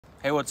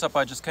Hey, what's up?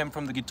 I just came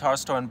from the guitar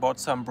store and bought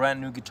some brand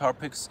new guitar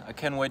picks. I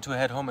can't wait to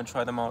head home and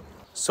try them out.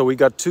 So we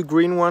got 2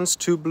 green ones,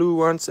 2 blue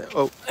ones.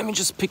 Oh, let me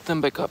just pick them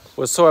back up.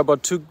 Well, so I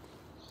bought 2...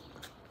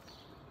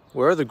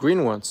 Where are the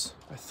green ones?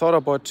 I thought I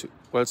bought 2.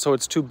 Well, so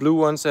it's 2 blue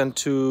ones and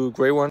 2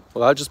 gray ones.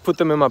 Well, I'll just put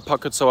them in my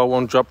pocket so I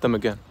won't drop them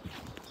again.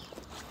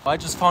 I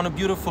just found a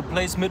beautiful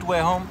place midway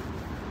home.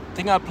 I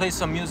think I'll play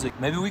some music.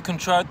 Maybe we can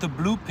try out the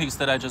blue picks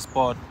that I just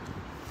bought.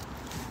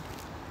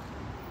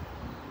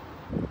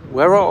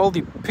 Where are all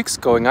the picks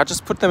going? I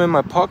just put them in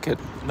my pocket.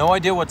 No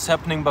idea what's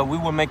happening, but we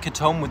will make it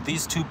home with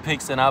these 2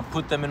 picks and I'll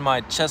put them in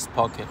my chest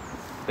pocket.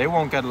 They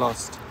won't get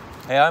lost.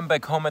 Hey, I'm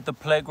back home at the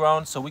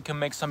playground so we can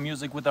make some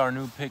music with our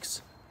new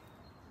picks.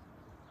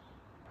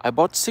 I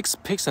bought 6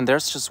 picks and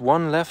there's just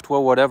 1 left.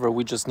 Well, whatever,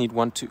 we just need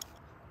 1 too.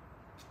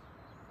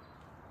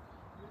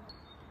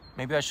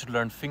 Maybe I should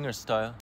learn fingerstyle.